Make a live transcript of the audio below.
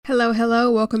Hello, hello.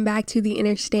 Welcome back to the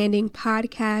Understanding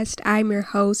Podcast. I'm your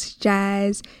host,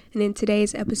 Jazz, and in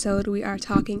today's episode, we are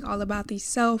talking all about the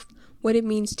self, what it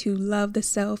means to love the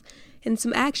self, and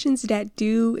some actions that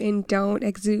do and don't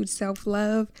exude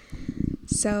self-love.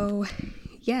 So,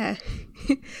 yeah,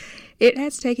 it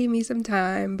has taken me some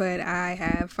time, but I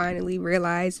have finally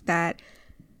realized that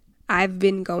I've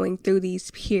been going through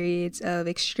these periods of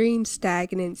extreme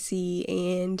stagnancy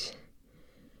and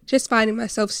just finding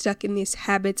myself stuck in these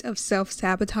habits of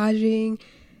self-sabotaging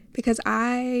because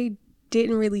I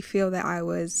didn't really feel that I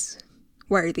was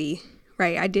worthy,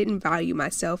 right? I didn't value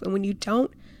myself. And when you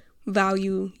don't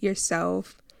value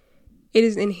yourself, it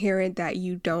is inherent that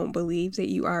you don't believe that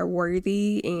you are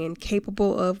worthy and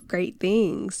capable of great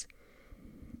things.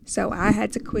 So I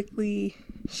had to quickly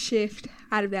shift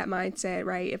out of that mindset,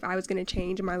 right? If I was going to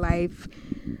change my life,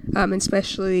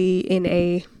 especially in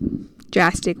a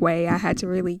drastic way, I had to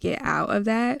really get out of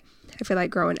that. I feel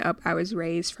like growing up, I was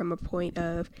raised from a point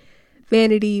of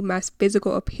vanity. My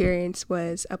physical appearance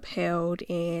was upheld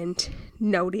and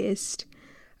noticed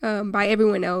by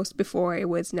everyone else before it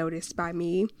was noticed by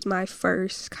me. My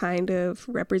first kind of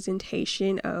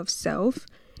representation of self,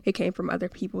 it came from other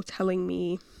people telling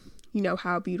me,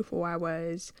 how beautiful I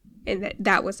was. And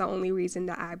that was the only reason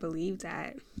that I believed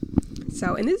that.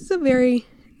 So, and this is a very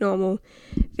normal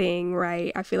thing,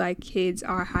 right? I feel like kids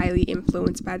are highly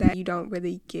influenced by that. You don't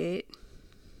really get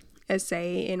a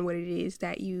say in what it is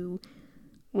that you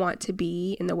want to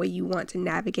be and the way you want to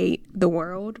navigate the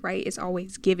world, right? It's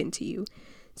always given to you.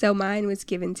 So mine was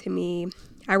given to me,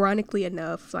 ironically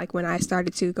enough, like when I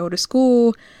started to go to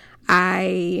school,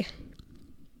 I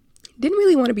didn't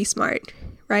really want to be smart,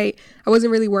 right? I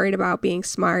wasn't really worried about being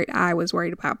smart. I was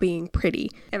worried about being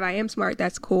pretty. If I am smart,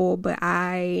 that's cool, but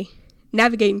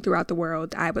navigating throughout the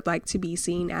world, I would like to be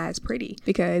seen as pretty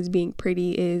because being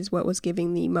pretty is what was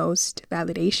giving the most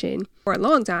validation. For a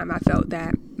long time, I felt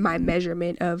that my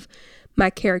measurement of my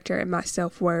character and my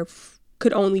self-worth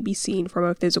could only be seen from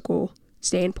a physical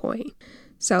standpoint.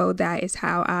 So that is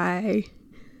how I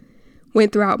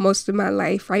went throughout most of my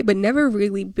life, right? But never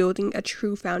really building a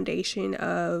true foundation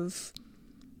of,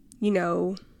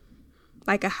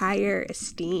 like a higher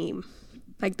esteem.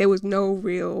 Like there was no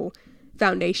real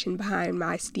foundation behind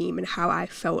my esteem and how I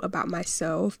felt about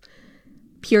myself,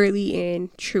 purely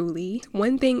and truly.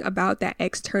 One thing about that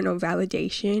external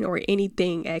validation or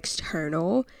anything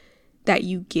external that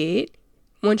you get,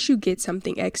 once you get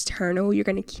something external, you're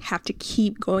going to have to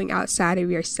keep going outside of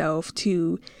yourself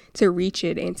to reach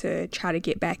it and to try to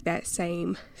get back that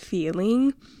same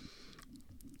feeling.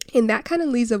 And that kind of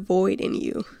leaves a void in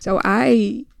you. So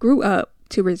I grew up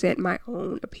to resent my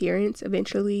own appearance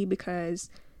eventually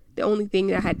because the only thing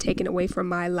that I had taken away from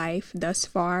my life thus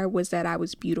far was that I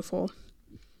was beautiful.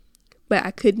 But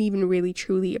I couldn't even really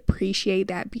truly appreciate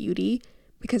that beauty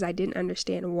because I didn't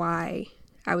understand why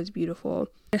I was beautiful.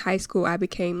 In high school, I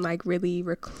became really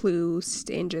recluse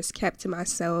and just kept to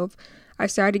myself. I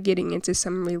started getting into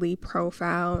some really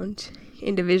profound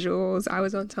individuals. I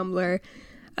was on Tumblr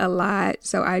a lot.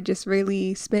 So I just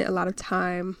really spent a lot of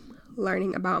time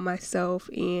learning about myself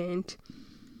and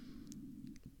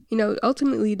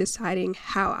ultimately deciding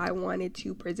how I wanted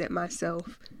to present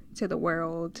myself to the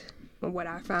world. And what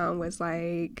I found was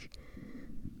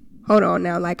hold on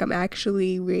now, I'm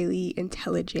actually really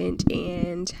intelligent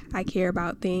and I care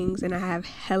about things and I have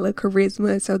hella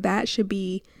charisma. So that should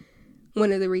be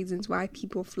one of the reasons why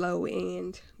people flow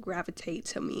and gravitate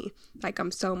to me.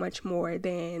 I'm so much more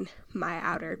than my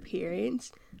outer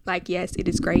appearance. Yes, it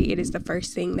is great. It is the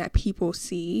first thing that people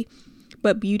see,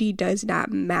 but beauty does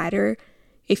not matter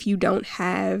if you don't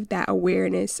have that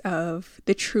awareness of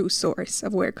the true source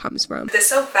of where it comes from. The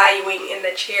self-valuing and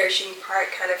the cherishing part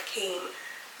kind of came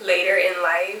later in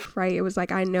life, right? It was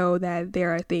I know that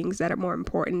there are things that are more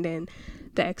important than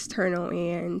the external,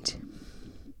 and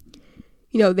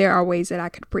there are ways that I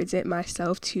could present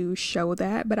myself to show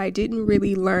that, but I didn't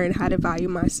really learn how to value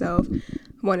myself,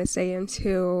 I want to say,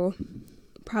 until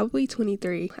probably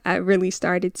 23. I really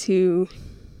started to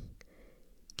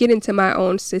get into my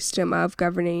own system of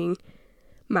governing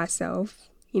myself,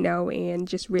 and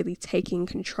just really taking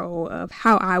control of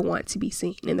how I want to be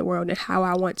seen in the world and how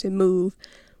I want to move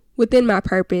within my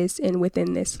purpose and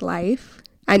within this life.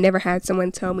 I never had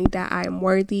someone tell me that I am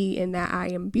worthy and that I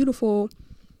am beautiful,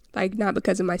 not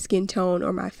because of my skin tone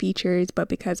or my features, but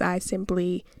because I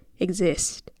simply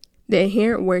exist. The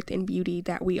inherent worth and beauty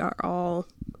that we are all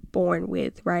born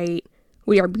with, right?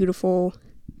 We are beautiful.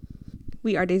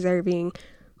 We are deserving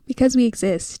because we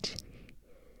exist.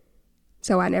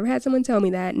 So I never had someone tell me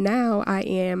that. Now I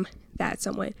am that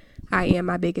someone. I am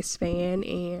my biggest fan,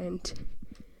 and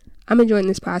I'm enjoying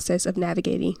this process of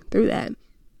navigating through that.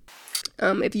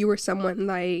 If you were someone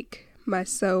like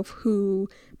myself who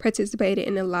participated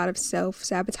in a lot of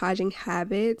self-sabotaging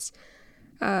habits,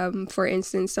 for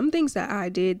instance, some things that I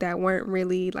did that weren't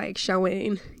really like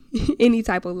showing any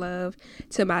type of love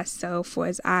to myself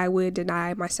was I would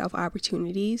deny myself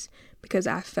opportunities because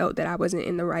I felt that I wasn't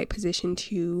in the right position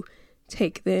to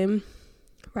take them,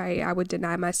 right? I would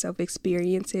deny myself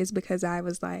experiences because I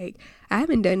was like, I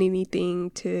haven't done anything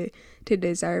to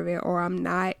deserve it, or I'm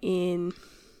not in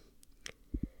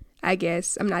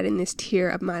this tier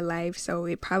of my life, so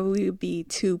it probably would be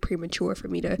too premature for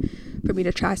me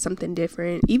to try something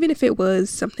different. Even if it was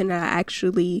something that I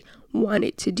actually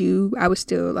wanted to do, I would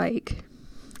still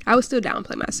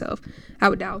downplay myself. I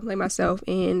would downplay myself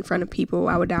in front of people.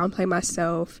 I would downplay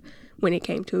myself when it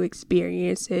came to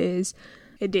experiences.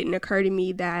 It didn't occur to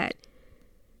me that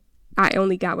I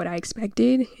only got what I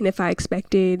expected, and if I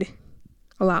expected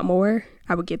a lot more,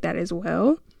 I would get that as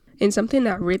well. And something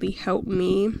that really helped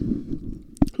me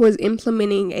was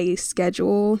implementing a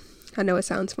schedule. I know it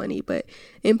sounds funny, but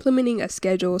implementing a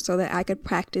schedule so that I could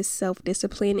practice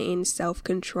self-discipline and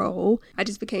self-control. I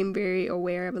just became very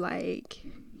aware of like,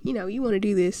 you want to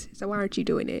do this, so why aren't you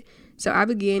doing it? So I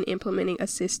began implementing a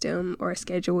system or a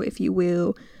schedule, if you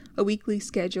will, a weekly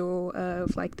schedule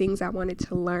of like things I wanted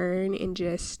to learn and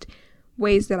just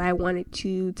ways that I wanted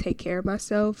to take care of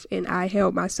myself. And I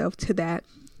held myself to that.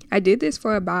 I did this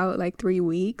for about like 3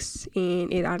 weeks,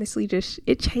 and it honestly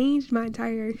it changed my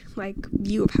entire like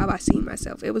view of how I see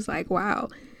myself. It was like, wow,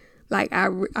 like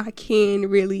I can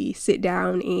really sit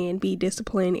down and be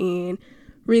disciplined and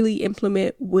really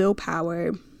implement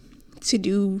willpower to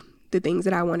do the things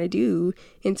that I want to do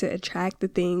and to attract the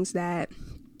things that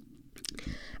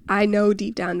I know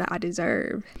deep down that I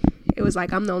deserve. It was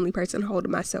like I'm the only person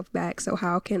holding myself back. So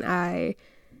how can I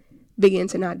begin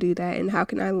to not do that? And how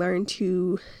can I learn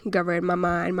to govern my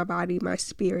mind, my body, my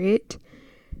spirit,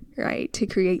 right, to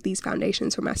create these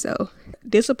foundations for myself?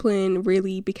 Discipline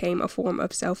really became a form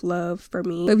of self-love for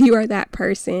me. If you are that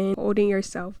person holding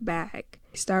yourself back,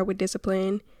 start with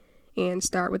discipline and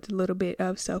start with a little bit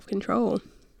of self-control,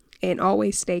 and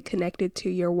always stay connected to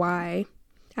your why.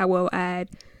 I will add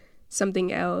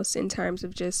something else in terms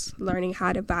of just learning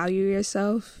how to value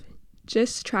yourself.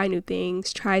 Just try new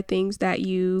things. Try things that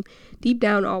you deep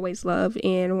down always loved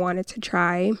and wanted to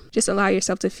try. Just allow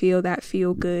yourself to feel that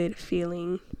feel good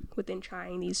feeling within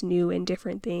trying these new and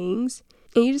different things.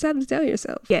 And you just have to tell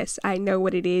yourself, yes, I know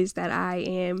what it is that I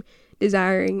am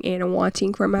desiring and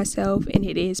wanting for myself, and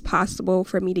it is possible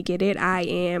for me to get it. I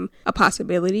am a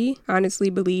possibility. I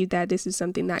honestly believe that this is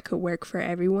something that could work for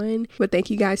everyone. But thank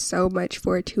you guys so much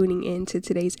for tuning in to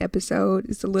today's episode.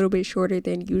 It's a little bit shorter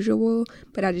than usual,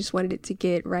 but I just wanted it to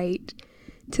get right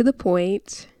to the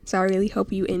point. So I really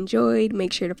hope you enjoyed.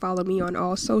 Make sure to follow me on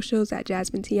all socials at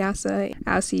Jasmine Tiasa.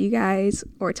 I'll see you guys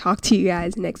or talk to you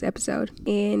guys next episode.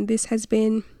 And this has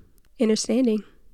been Understanding.